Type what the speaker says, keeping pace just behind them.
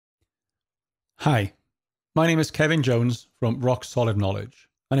Hi, my name is Kevin Jones from Rock Solid Knowledge,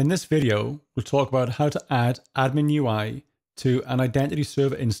 and in this video we'll talk about how to add AdminUI to an Identity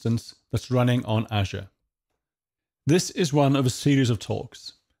Server instance that's running on Azure. This is one of a series of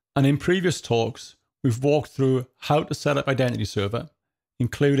talks, and in previous talks we've walked through how to set up Identity Server,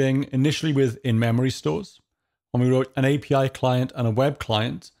 including initially with in-memory stores, and we wrote an API client and a web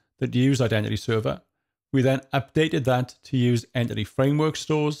client that use Identity Server. We then updated that to use Entity Framework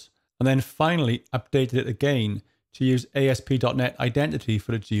stores, and then finally updated it again to use ASP.NET Identity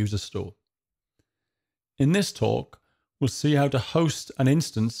for its user store. In this talk, we'll see how to host an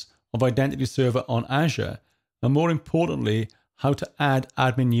instance of Identity Server on Azure, and more importantly, how to add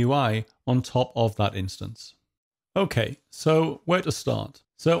AdminUI on top of that instance. Okay, so where to start?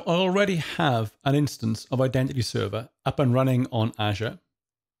 So I already have an instance of Identity Server up and running on Azure.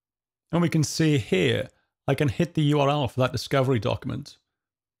 And we can see here, I can hit the URL for that discovery document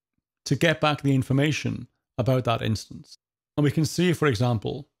to get back the information about that instance. And we can see, for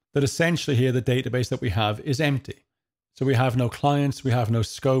example, that essentially here the database that we have is empty. So we have no clients, we have no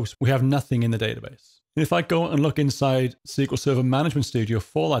scopes, we have nothing in the database. And if I go and look inside SQL Server Management Studio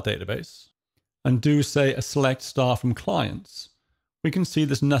for that database and do, say, a select star from clients, we can see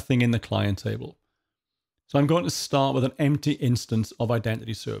there's nothing in the client table. So I'm going to start with an empty instance of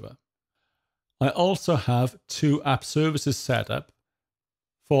Identity Server. I also have two app services set up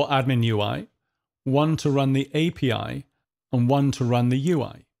for AdminUI, one to run the API and one to run the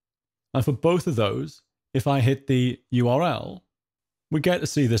UI. And for both of those, if I hit the URL, we get to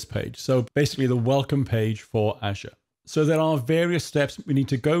see this page. So basically the welcome page for Azure. So there are various steps we need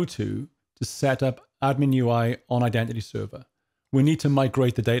to go to set up AdminUI on Identity Server. We need to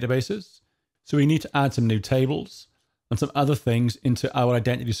migrate the databases. So we need to add some new tables and some other things into our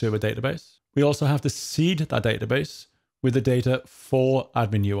Identity Server database. We also have to seed that database with the data for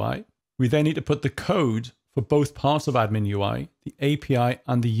AdminUI. We then need to put the code for both parts of AdminUI, the API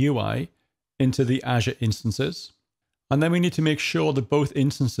and the UI, into the Azure instances. And then we need to make sure that both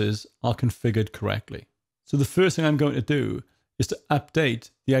instances are configured correctly. So the first thing I'm going to do is to update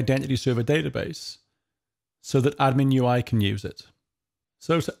the Identity Server database so that AdminUI can use it.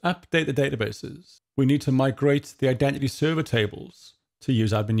 So to update the databases, we need to migrate the Identity Server tables to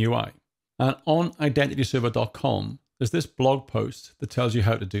use AdminUI. And on IdentityServer.com, there's this blog post that tells you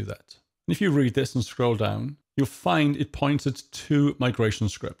how to do that. And if you read this and scroll down, you'll find it points at two migration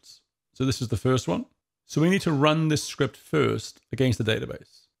scripts. So this is the first one. So we need to run this script first against the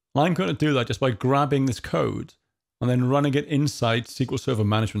database. I'm going to do that just by grabbing this code and then running it inside SQL Server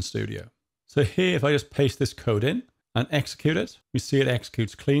Management Studio. So here, if I just paste this code in and execute it, we see it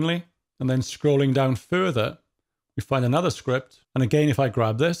executes cleanly. And then scrolling down further, we find another script. And again, if I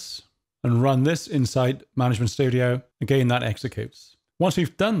grab this and run this inside Management Studio, again, that executes. Once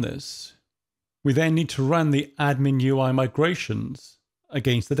we've done this, we then need to run the AdminUI migrations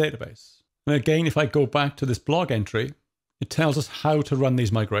against the database. And again, if I go back to this blog entry, it tells us how to run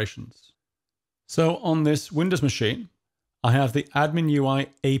these migrations. So on this Windows machine, I have the AdminUI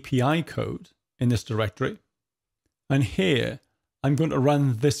API code in this directory. And here, I'm going to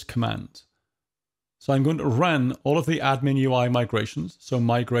run this command. So I'm going to run all of the AdminUI migrations, so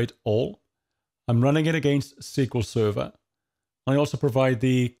migrate all. I'm running it against SQL Server. I also provide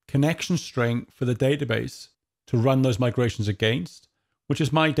the connection string for the database to run those migrations against, which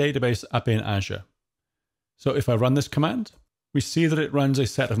is my database up in Azure. So if I run this command, we see that it runs a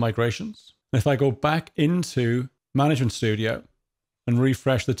set of migrations. And if I go back into Management Studio and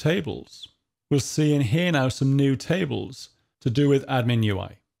refresh the tables, we'll see in here now some new tables to do with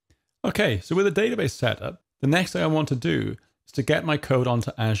AdminUI. Okay, so with the database set up, the next thing I want to do is to get my code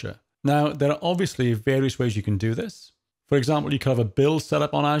onto Azure. Now, there are obviously various ways you can do this. For example, you could have a build set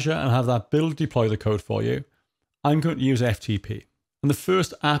up on Azure and have that build deploy the code for you. I'm going to use FTP. And the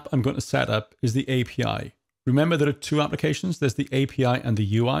first app I'm going to set up is the API. Remember, there are two applications. There's the API and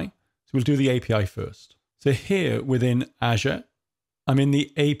the UI. So we'll do the API first. So here within Azure, I'm in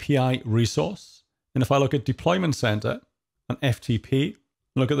the API resource. And if I look at Deployment Center and FTP,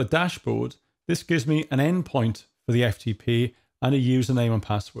 look at the dashboard, this gives me an endpoint for the FTP and a username and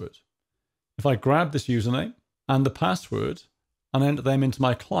password. If I grab this username and the password and enter them into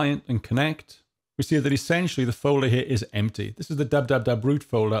my client and connect, we see that essentially the folder here is empty. This is the www root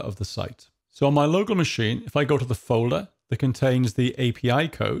folder of the site. So on my local machine, if I go to the folder that contains the API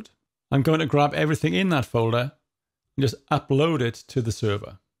code, I'm going to grab everything in that folder and just upload it to the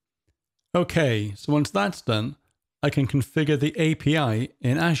server. Okay, so once that's done, I can configure the API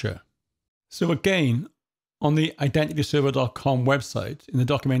in Azure. So again, on the IdentityServer.com website, in the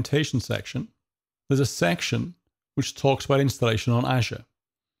documentation section, there's a section which talks about installation on Azure.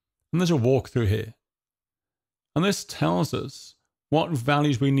 And there's a walkthrough here. And this tells us what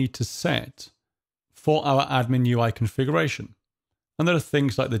values we need to set for our AdminUI configuration. And there are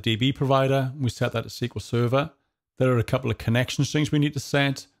things like the DB provider. We set that to SQL Server. There are a couple of connection strings we need to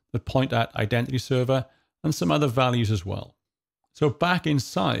set that point at Identity Server and some other values as well. So back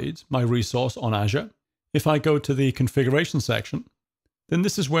inside my resource on Azure, if I go to the configuration section, then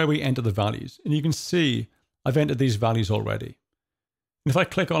this is where we enter the values. And you can see I've entered these values already. And if I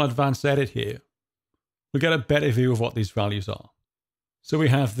click on Advanced Edit here, we'll get a better view of what these values are. So we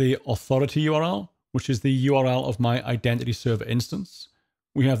have the authority URL, which is the URL of my Identity Server instance.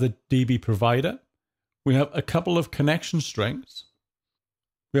 We have the DB provider. We have a couple of connection strings.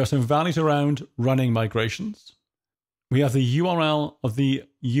 We have some values around running migrations. We have the URL of the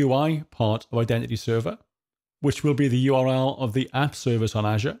UI part of Identity Server, which will be the URL of the app service on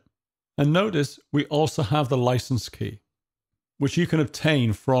Azure. And notice we also have the license key, which you can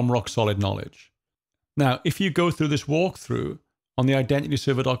obtain from Rock Solid Knowledge. Now, if you go through this walkthrough on the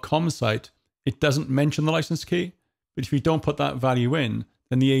IdentityServer.com site, it doesn't mention the license key, but if you don't put that value in,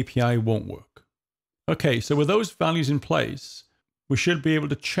 then the API won't work. Okay, so with those values in place, we should be able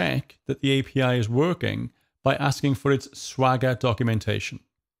to check that the API is working by asking for its Swagger documentation.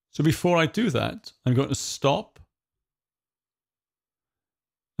 So before I do that, I'm going to stop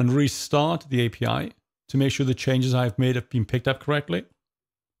and restart the API to make sure the changes I've made have been picked up correctly.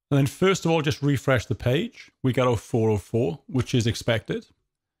 And then first of all, just refresh the page. We got our 404, which is expected.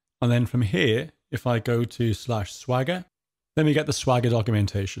 And then from here, if I go to /Swagger, then we get the Swagger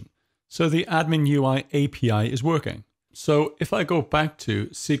documentation. So the AdminUI API is working. So if I go back to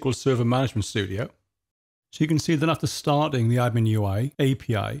SQL Server Management Studio, so you can see that after starting the AdminUI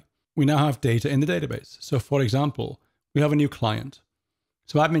API, we now have data in the database. So for example, we have a new client.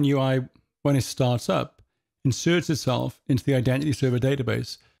 So AdminUI, when it starts up, inserts itself into the Identity Server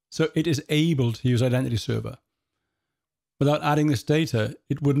database. So it is able to use Identity Server. Without adding this data,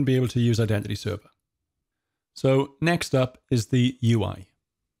 it wouldn't be able to use Identity Server. So next up is the UI.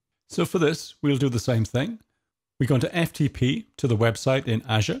 So for this, we'll do the same thing. We go into FTP to the website in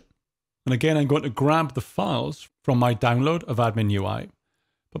Azure. And again, I'm going to grab the files from my download of AdminUI.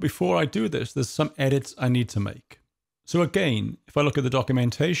 But before I do this, there's some edits I need to make. So again, if I look at the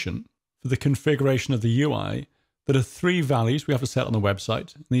documentation for the configuration of the UI, there are 3 values we have to set on the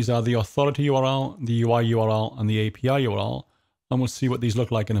website. And these are the authority URL, the UI URL, and the API URL. And we'll see what these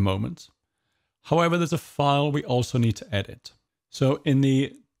look like in a moment. However, there's a file we also need to edit. So in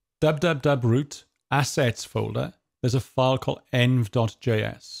the www root assets folder, there's a file called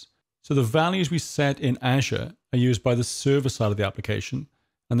env.js. So the values we set in Azure are used by the server side of the application,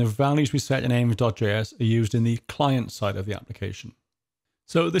 and the values we set in env.js are used in the client side of the application.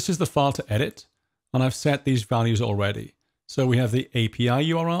 So this is the file to edit, and I've set these values already. So we have the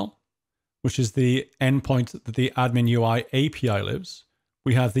API URL, which is the endpoint that the AdminUI API lives.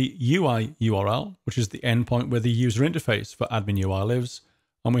 We have the UI URL, which is the endpoint where the user interface for AdminUI lives.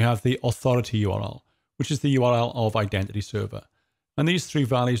 And we have the authority URL, which is the URL of Identity Server. And these 3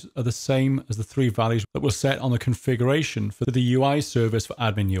 values are the same as the 3 values that we'll set on the configuration for the UI service for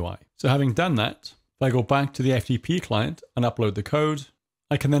AdminUI. So having done that, if I go back to the FTP client and upload the code,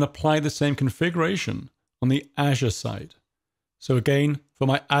 I can then apply the same configuration on the Azure side. So again, for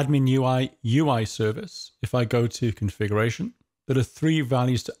my AdminUI UI service, if I go to configuration, there are 3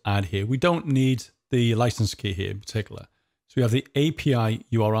 values to add here. We don't need the license key here in particular. So we have the API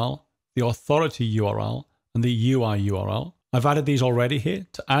URL, the authority URL, and the UI URL. I've added these already here.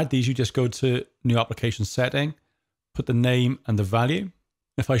 To add these, you just go to New Application Setting, put the name and the value.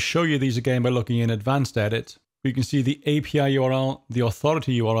 If I show you these again by looking in Advanced Edit, you can see the API URL, the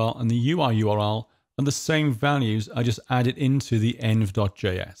authority URL, and the UI URL, and the same values I just added into the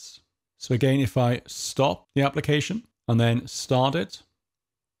env.js. So again, if I stop the application and then start it,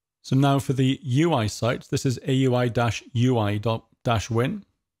 so now for the UI site, this is aui-ui.-win.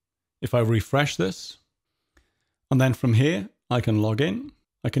 If I refresh this, and then from here, I can log in.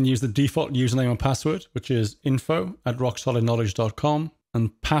 I can use the default username and password, which is info@rocksolidknowledge.com,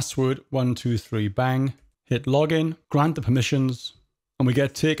 and password 123bang. Hit login, grant the permissions, and we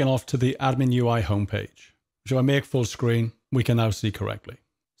get taken off to the AdminUI homepage, which if I make full screen, we can now see correctly.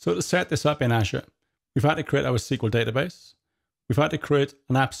 So to set this up in Azure, we've had to create our SQL database. We've had to create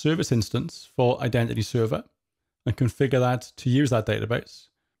an app service instance for Identity Server and configure that to use that database.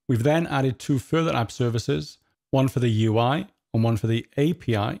 We've then added 2 further app services, one for the UI and one for the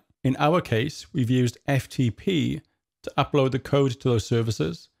API. In our case, we've used FTP to upload the code to those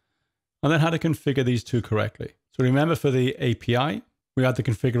services and then had to configure these 2 correctly. So remember, for the API, we had the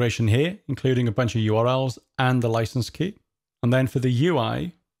configuration here, including a bunch of URLs and the license key. And then for the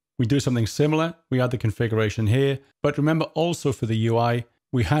UI, we do something similar. We add the configuration here, but remember also for the UI,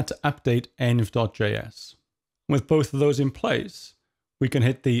 we had to update env.js. With both of those in place, we can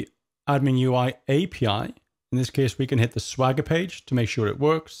hit the AdminUI API. In this case, we can hit the Swagger page to make sure it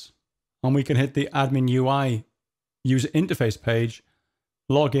works. And we can hit the AdminUI user interface page,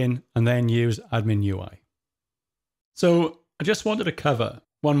 log in, and then use AdminUI. So I just wanted to cover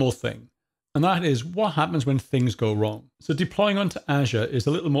one more thing, and that is what happens when things go wrong. So deploying onto Azure is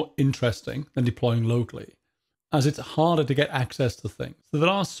a little more interesting than deploying locally, as it's harder to get access to things. So there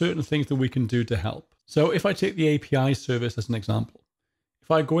are certain things that we can do to help. So if I take the API service as an example, if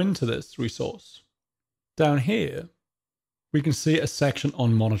I go into this resource, down here, we can see a section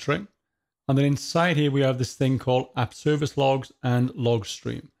on monitoring. And then inside here, we have this thing called App Service Logs and Log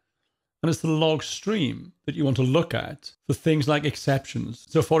Stream. And it's the log stream that you want to look at for things like exceptions.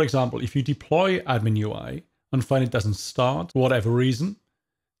 So for example, if you deploy AdminUI and find it doesn't start for whatever reason,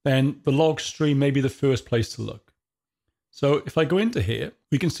 then the log stream may be the first place to look. So if I go into here,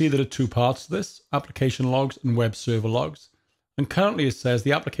 we can see there are two parts to this, application logs and web server logs. And currently it says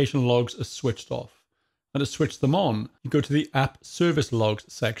the application logs are switched off. And to switch them on, you go to the App Service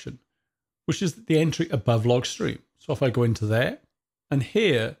Logs section, which is the entry above log stream. So if I go into there, and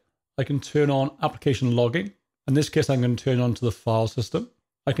here I can turn on application logging. In this case, I'm going to turn on to the file system.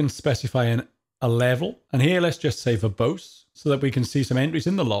 I can specify a level, and here let's just say verbose so that we can see some entries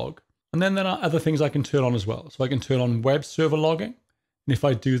in the log. And then there are other things I can turn on as well. So I can turn on web server logging. And if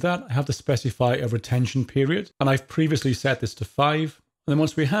I do that, I have to specify a retention period. And I've previously set this to 5. And then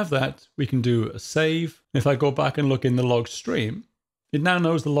once we have that, we can do a save. And if I go back and look in the log stream, it now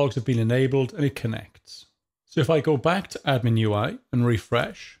knows the logs have been enabled and it connects. So if I go back to AdminUI and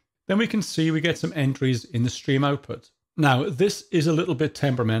refresh, then we can see we get some entries in the stream output. Now, this is a little bit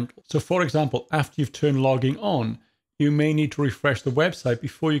temperamental. So for example, after you've turned logging on, you may need to refresh the website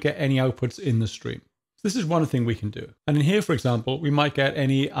before you get any outputs in the stream. So this is one thing we can do. And in here, for example, we might get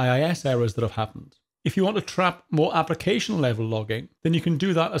any IIS errors that have happened. If you want to trap more application level logging, then you can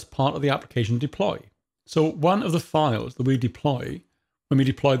do that as part of the application deploy. So one of the files that we deploy when we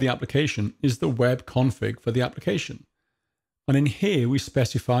deploy the application is the web config for the application. And in here, we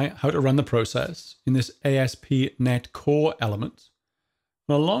specify how to run the process in this ASP.NET Core element.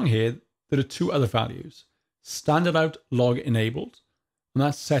 And along here, there are two other values, standard out log enabled, and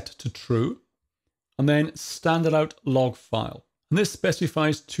that's set to true, and then standard out log file. And this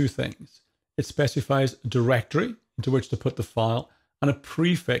specifies two things. It specifies a directory into which to put the file and a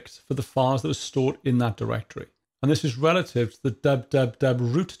prefix for the files that are stored in that directory. And this is relative to the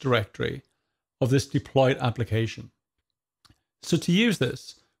www root directory of this deployed application. So to use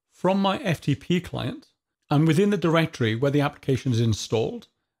this, from my FTP client, I'm within the directory where the application is installed.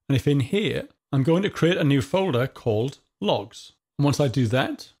 And if in here, I'm going to create a new folder called logs. And once I do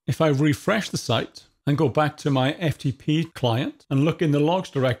that, if I refresh the site and go back to my FTP client and look in the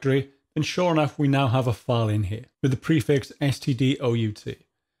logs directory, then sure enough, we now have a file in here with the prefix stdout.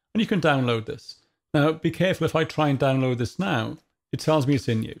 And you can download this. Now, be careful if I try and download this now, it tells me it's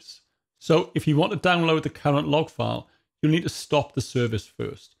in use. So if you want to download the current log file, you'll need to stop the service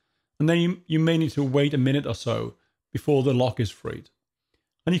first. And then you may need to wait a minute or so before the lock is freed.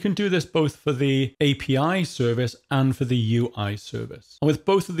 And you can do this both for the API service and for the UI service. And with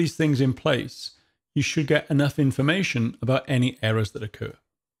both of these things in place, you should get enough information about any errors that occur.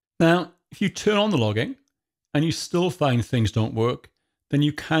 Now, if you turn on the logging and you still find things don't work, then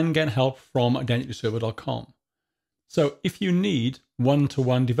you can get help from IdentityServer.com. So if you need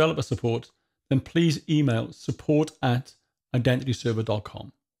one-to-one developer support, then please email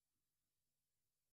support@IdentityServer.com.